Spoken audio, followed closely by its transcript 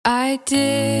I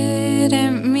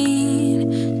didn't mean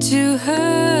to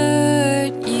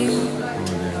hurt you.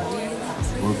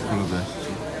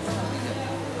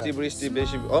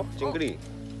 찡그리.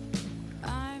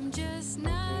 I'm just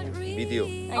not Video.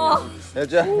 real.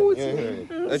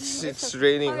 It's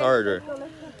raining harder.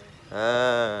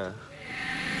 Ah.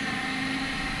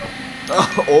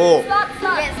 Oh. Stop.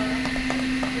 Yes.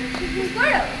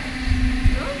 Squirrel.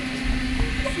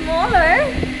 Smaller.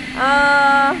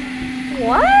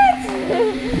 What?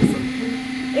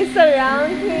 It's a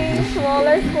round thing.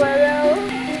 Smaller squirrel.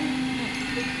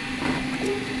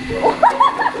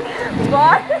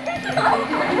 What?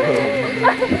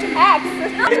 X.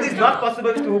 It is not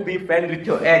possible to be friends with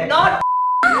your ex. Not.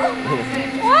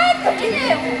 What?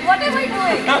 What am I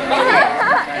doing?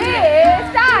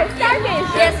 Starfish.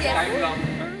 Yes.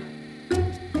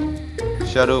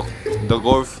 Shahrukh, the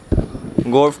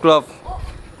golf club.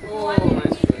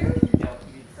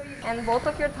 And both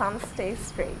of your thumbs stay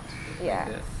straight. Yeah.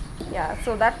 Yeah.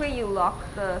 So that way you lock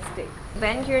the stick.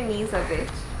 Bend your knees a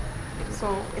bit. So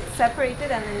it's separated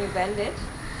and then you bend it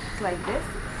like this.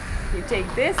 You take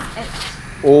this and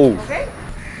okay.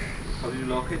 How do you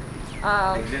lock it?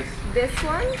 Like this. This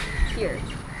one here.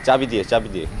 짜비 뒤에.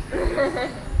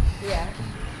 Yeah.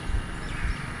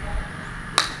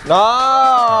 No.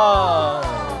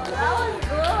 That was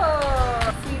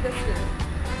good. See this thing.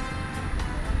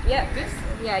 Yeah. This.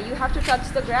 Yeah. You have to touch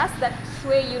the grass. That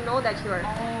way you know that you're.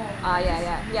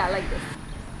 Yeah. Like this.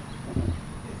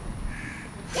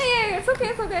 Yeah, it's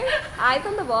okay. Eyes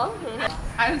on the ball.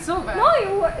 I'm so bad. No,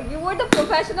 you were the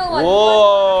professional one.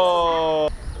 Whoa.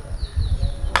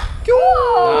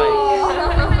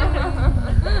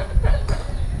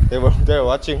 They're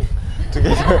watching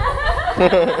together.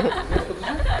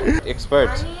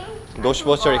 Expert.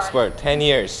 Dishwasher expert. 10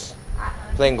 years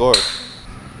playing golf.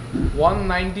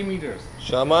 190 meters.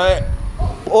 Shamai.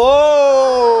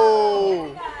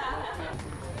 Oh.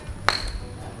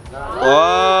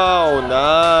 Wow,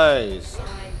 nice.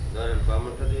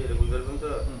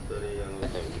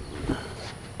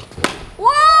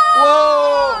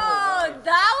 Whoa!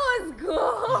 That was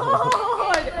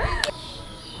good.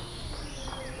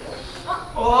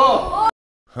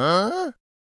 Huh?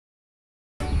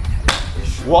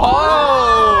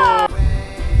 Wow.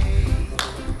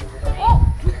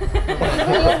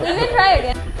 You can try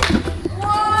again.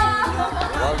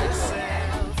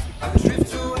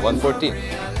 114.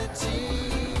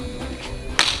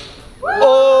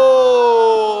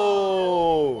 Oh!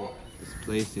 This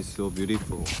place is so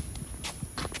beautiful.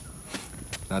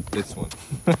 Not this one.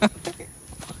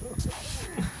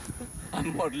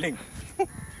 I'm modeling.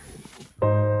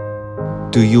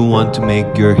 Do you want to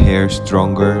make your hair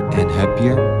stronger and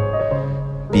happier?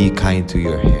 Be kind to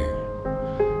your hair.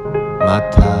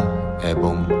 Mata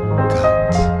ebong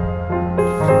kat.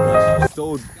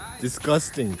 So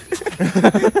disgusting.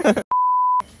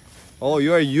 Oh,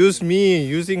 you are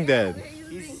using that.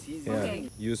 Yeah,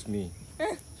 use me.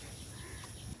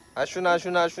 Ashun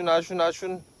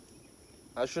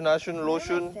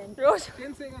lotion.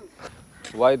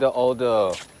 Why all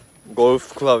the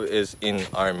golf club is in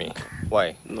army?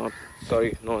 Why? Not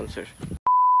sorry, no answer.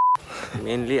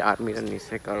 Mainly army রা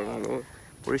নিছে কারণ হলো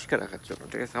পরিষ্কার রাখার জন্য।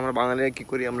 ঠিক আছে, আমরা বাঙালিরা কি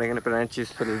করি, আমরা এখানে প্যান চিজ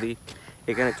ফেলে দিই,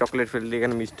 এখানে চকলেট ফেলে দিই,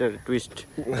 এখানে মিস্টার টুইস্ট,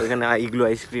 এখানে ইগলু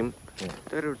আইসক্রিম।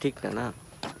 তো এটা ঠিক না।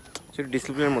 সেটা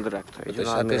ডিসিপ্লিনের মধ্যে রাখতে হয়। এটার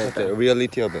সাথে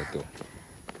রিয়েলিটি হবে তো।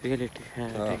 রিয়েলিটি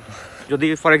হ্যাঁ। যদি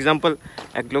ফর এক্সাম্পল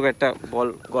এক লোক একটা বল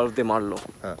গলফ দিয়ে মারলো,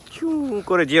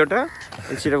 করে যে ওটা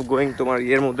ইনস্টেড অফ গোয়িং তোমার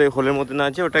ইয়ের মধ্যে হোলের মধ্যে না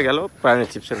আছে, ওটা গেল প্রাণের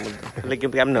চিপসের মধ্যে, তাহলে কি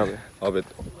কেমন হবে?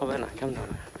 হবে না, কেমন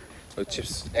হবে? ওই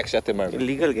চিপস একসাথে মারবে।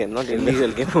 Legal game, not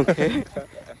illegal game. ওকে,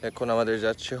 এখন আমাদের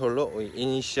যাচ্ছে হলো ওই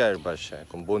ইনিশিয়ার বাসায়।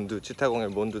 এখন বন্ধু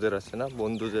চিটাগংয়ের বন্ধুদের আছে না,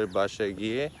 বন্ধুদের বাসায়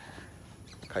গিয়ে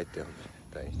খাইতে হবে।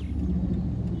 তাই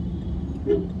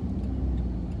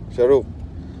শাহরুখ,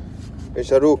 এই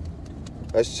শাহরুখ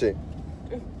আসছে।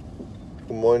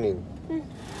 Good morning.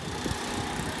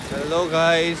 Hello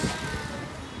guys.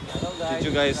 Did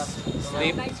you guys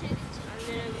sleep?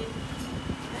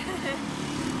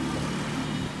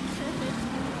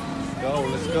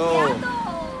 Let's go.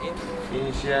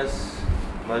 Insia's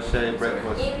Mashay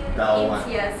breakfast. Dawan.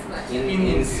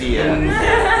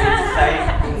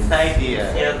 Inside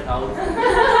here. house.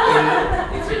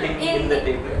 It's sitting in the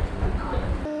table.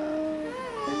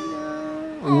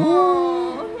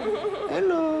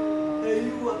 Hello. Hey,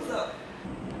 what's up?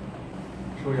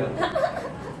 Show ya.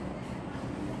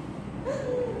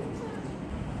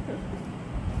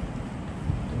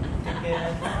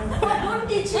 Don't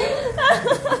teach him.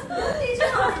 Don't teach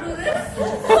him how to do this.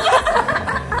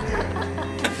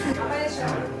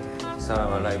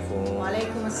 Assalamualaikum.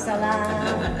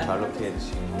 Waalaikumsalam. 바로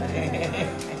피했지.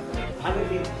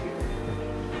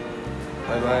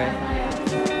 바이바이.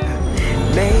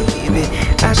 Maybe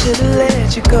I should've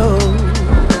let you go.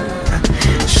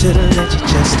 Should've let you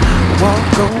just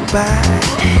walk on by.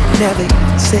 Never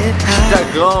even said hi.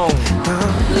 Chittagong.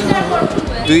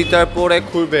 두이달 볼에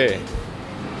쿨베.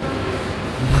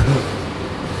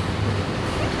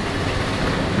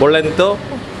 몰렌토?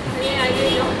 Yeah,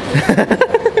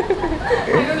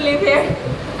 I don't live here.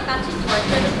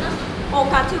 Oh,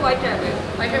 Kachi White Rabbit.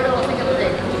 White Rabbit will take a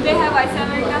break. Do they have Ice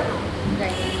America?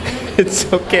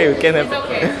 It's okay. We can have. It's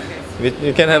okay.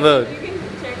 You can have a You can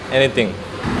check. anything.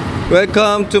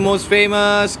 Welcome to most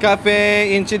famous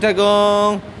cafe in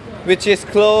Chittagong, which is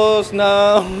closed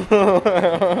now.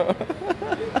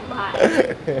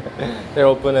 They're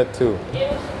open at 2.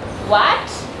 What?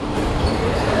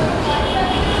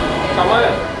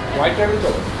 White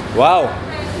Rabbit. Wow.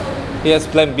 He has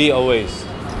plan B always.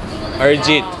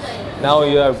 Arjit. Now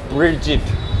you are Bridget.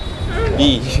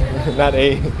 B, not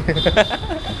A.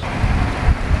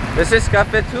 This is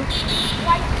cafe too?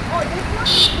 White. Oh, this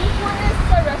one is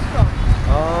a restaurant.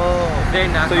 Oh. Very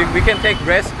nice. So we can take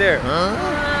rest there. Rest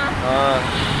Huh?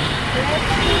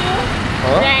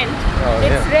 to rent. Oh,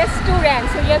 It's yeah. rest to rent.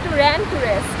 So you have to rent to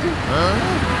rest.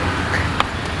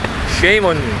 Shame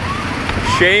on you.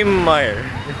 Shame Meyer.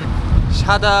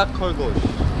 Shada Kolgosh.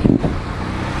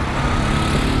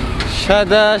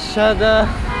 Shada.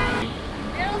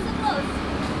 They're also closed.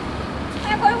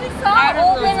 Yeah, but we saw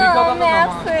open on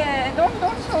maps.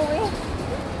 Don't show me.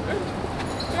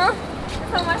 No,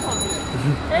 it's not my phone.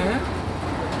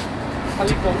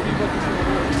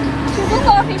 Sugar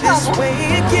coffee This problem. way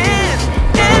again,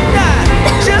 and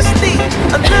I just need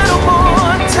a little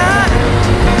more time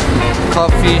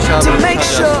Coffee shop. to make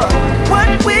sure what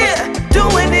we're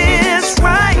doing is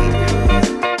right.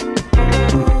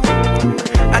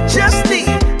 I just need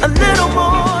a little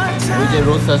more time. मुझे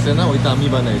रोज से ना वही तामी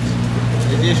बनाई थी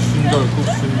ये सुंदर खूब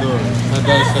सुंदर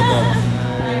सादा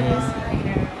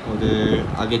오늘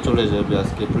आगे चले जाए बस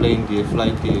के प्लेन दिए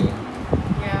फ्लाइट दिए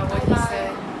Yeah, what he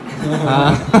said.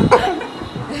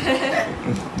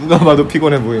 누가 봐도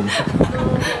피곤해 보임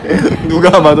누가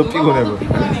봐도 피곤해 보임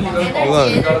누가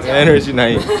에너지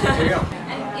나이 And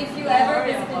if you ever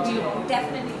visit Chittagong,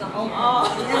 definitely come.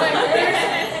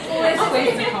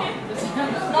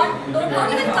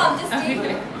 Don't even come, just stay.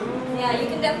 Yeah, you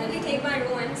can definitely take my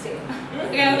room and stay.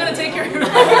 Okay, I'm gonna take your room.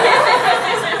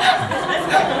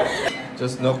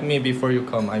 Just knock me before you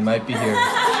come I might be here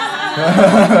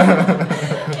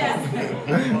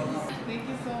Thank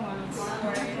you so much.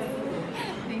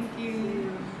 Thank you.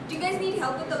 Do you guys need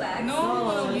help with the bags?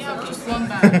 No, we have just one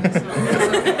bag. So.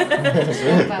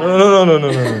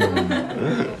 no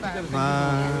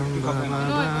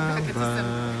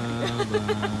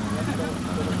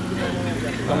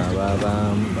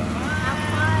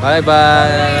Bye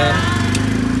bye.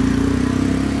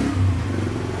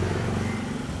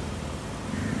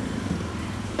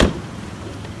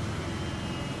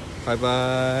 Bye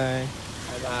bye.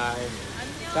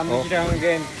 Come to Chittagong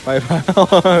again. Bye bye.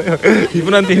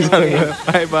 이분한테 인사하는 거야.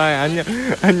 Bye bye. 안녕.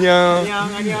 안녕.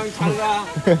 안녕, 잘 가.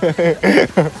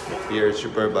 Dear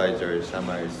supervisor,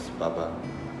 Samaris Baba.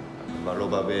 Malo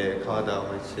babe খাওয়া দাওয়া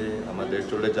হয়েছে আমাদের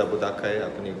চলে যাব ঢাকায়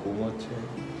আপনি ঘুমোচ্ছে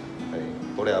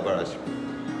পরে আবার আসবে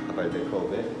আবার দেখা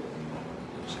হবে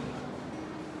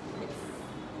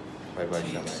Bye bye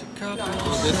Samaris.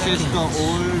 This is the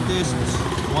oldest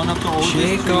one of the oldest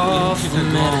Shake off the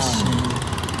medicine.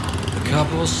 A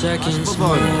couple seconds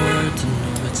more to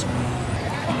know it's me.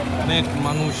 nek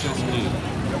manushaski.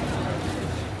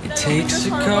 It takes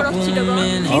a couple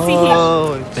minutes.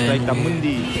 Oh, it's Then like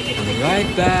Damundi. we're right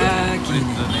back in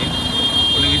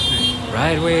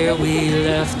right where we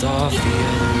left off the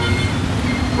other week.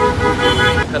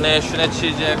 এখানে শুনেছি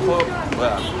যে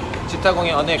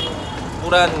চিটাগং에 অনেক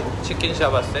পুরান chicken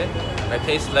shop আছে that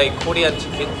tastes like Korean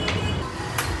chicken.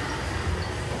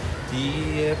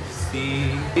 DFC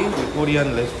Korean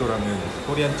restaurant,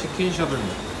 Korean chicken shop.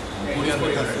 Korean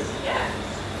cafe.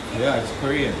 Yeah, it's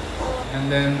Korean. And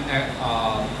then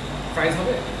fries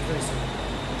হবে?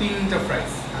 তিনটা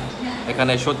fries.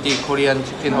 এখানে সত্যি কোরিয়ান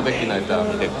চিকেন হবে কিনা এটা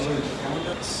আমি দেখছি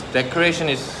decoration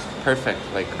is perfect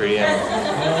like Korean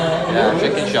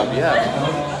chicken shop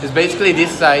it's basically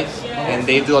this size and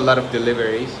they do a lot of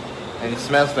deliveries and it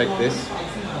smells like this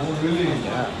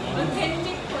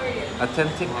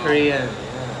authentic Korean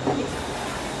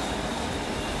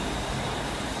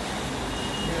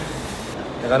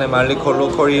এখানে মালিক হলো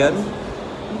কোরিয়ান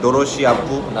দোরশি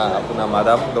আপু না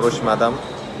madame দোরশি madame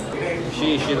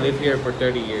She lived here for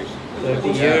 30 years. 30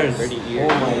 Yeah, years. 30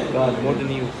 years. Oh my god, more than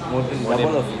you. More than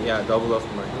double of you. Yeah, double of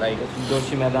mine. Like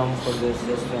Doshi madam for this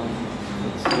restaurant.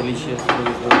 It's delicious. It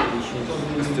is very delicious.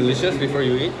 it's delicious before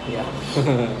you eat. Yeah.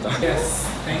 Yes.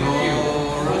 Thank you.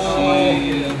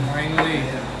 Roshi. Finally.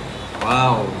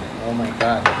 Wow. Oh my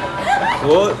god.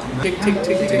 What? Tick, tick,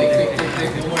 tick, tick, tick, tick,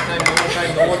 tick. No more time, no more time,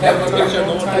 no more time, no picture,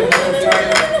 no more time,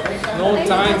 no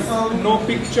time. No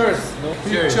pictures. No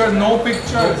picture, no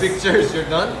pictures. Pictures, you're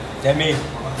done? Demi.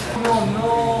 No.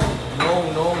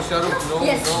 No, Shahrukh, no.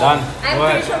 Yes. No. Done. I'm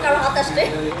pretty sure Karo Hataste.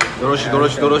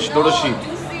 Doroshi.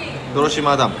 Doroshi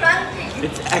madam. Crunchy.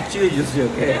 It's actually juicy,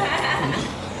 okay?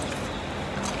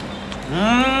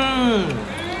 Mmm.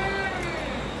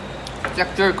 It's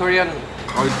actually Korean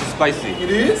or it's spicy.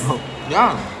 It is?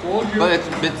 Yeah. Oh, you- But it's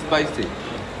a bit spicy.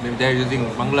 Maybe they're using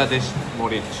Bangladesh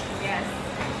moric. Yes.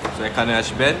 So এখানে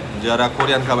আসবেন যারা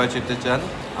Korean খাবার খেতে চান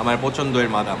আমার পছন্দের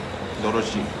madame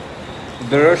দরশি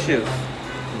Delicious.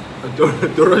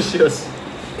 Dorocious.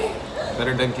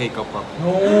 Better than K-pop.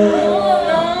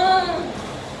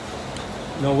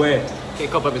 No way.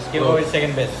 K-pop is Give away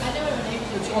second best.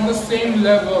 It's on the same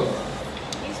level.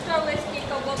 East or West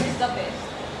Chittagong is the best.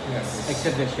 Yes.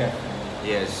 Except the chef.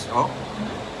 Yes. Oh.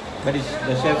 But it's,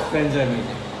 the chef's friends are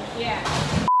amazing. Yeah.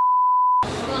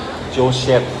 Joe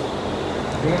Chef.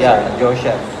 Yeah, Joe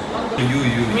Chef.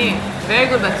 Me, very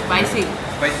good but spicy.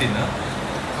 Spicy, no?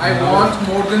 I want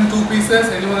more than 2 pieces.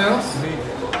 Anyone else?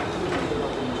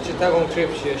 Chittagong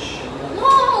trip, shish.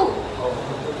 No!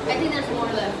 I think there's more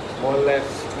left. More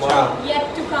left. Tomorrow. Yet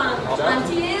to come.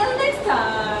 Until next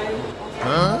time.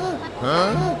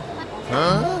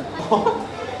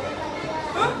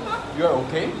 You are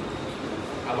okay?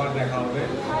 আবার দেখা হবে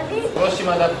Doroshi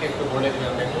madamকে একটু বলে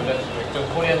দিলাম একটু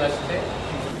Korean আসতে.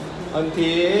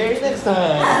 Until next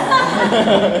time.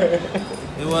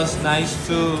 It was nice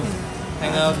to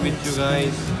hang out with you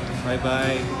guys. Bye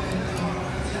bye.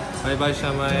 Bye bye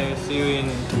Shamai. See you in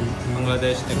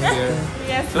Bangladesh next year.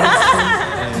 Yes.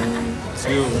 And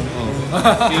see you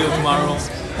tomorrow.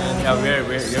 Yeah,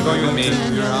 you're going with me to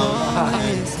your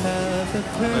house.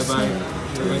 Bye bye.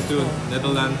 We're going to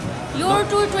Netherlands. Your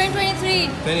tour 2023.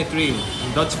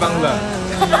 23. Dutch Bangla.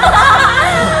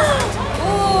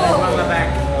 Oh, Dutch Bangla back.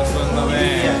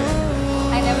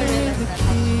 I never realized that.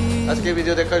 আজকে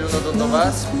video দেখার জন্য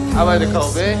ধন্যবাদ. আবার দেখা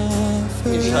হবে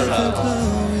ইনশাআল্লাহ.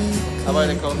 আবার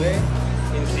দেখা হবে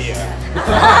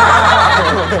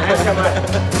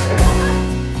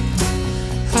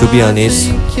To be honest,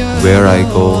 where I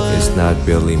go is not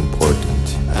really important.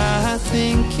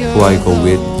 Who I go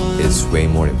with is way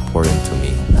more important to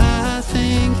me.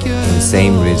 And the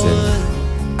same reason,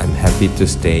 I'm happy to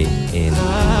stay in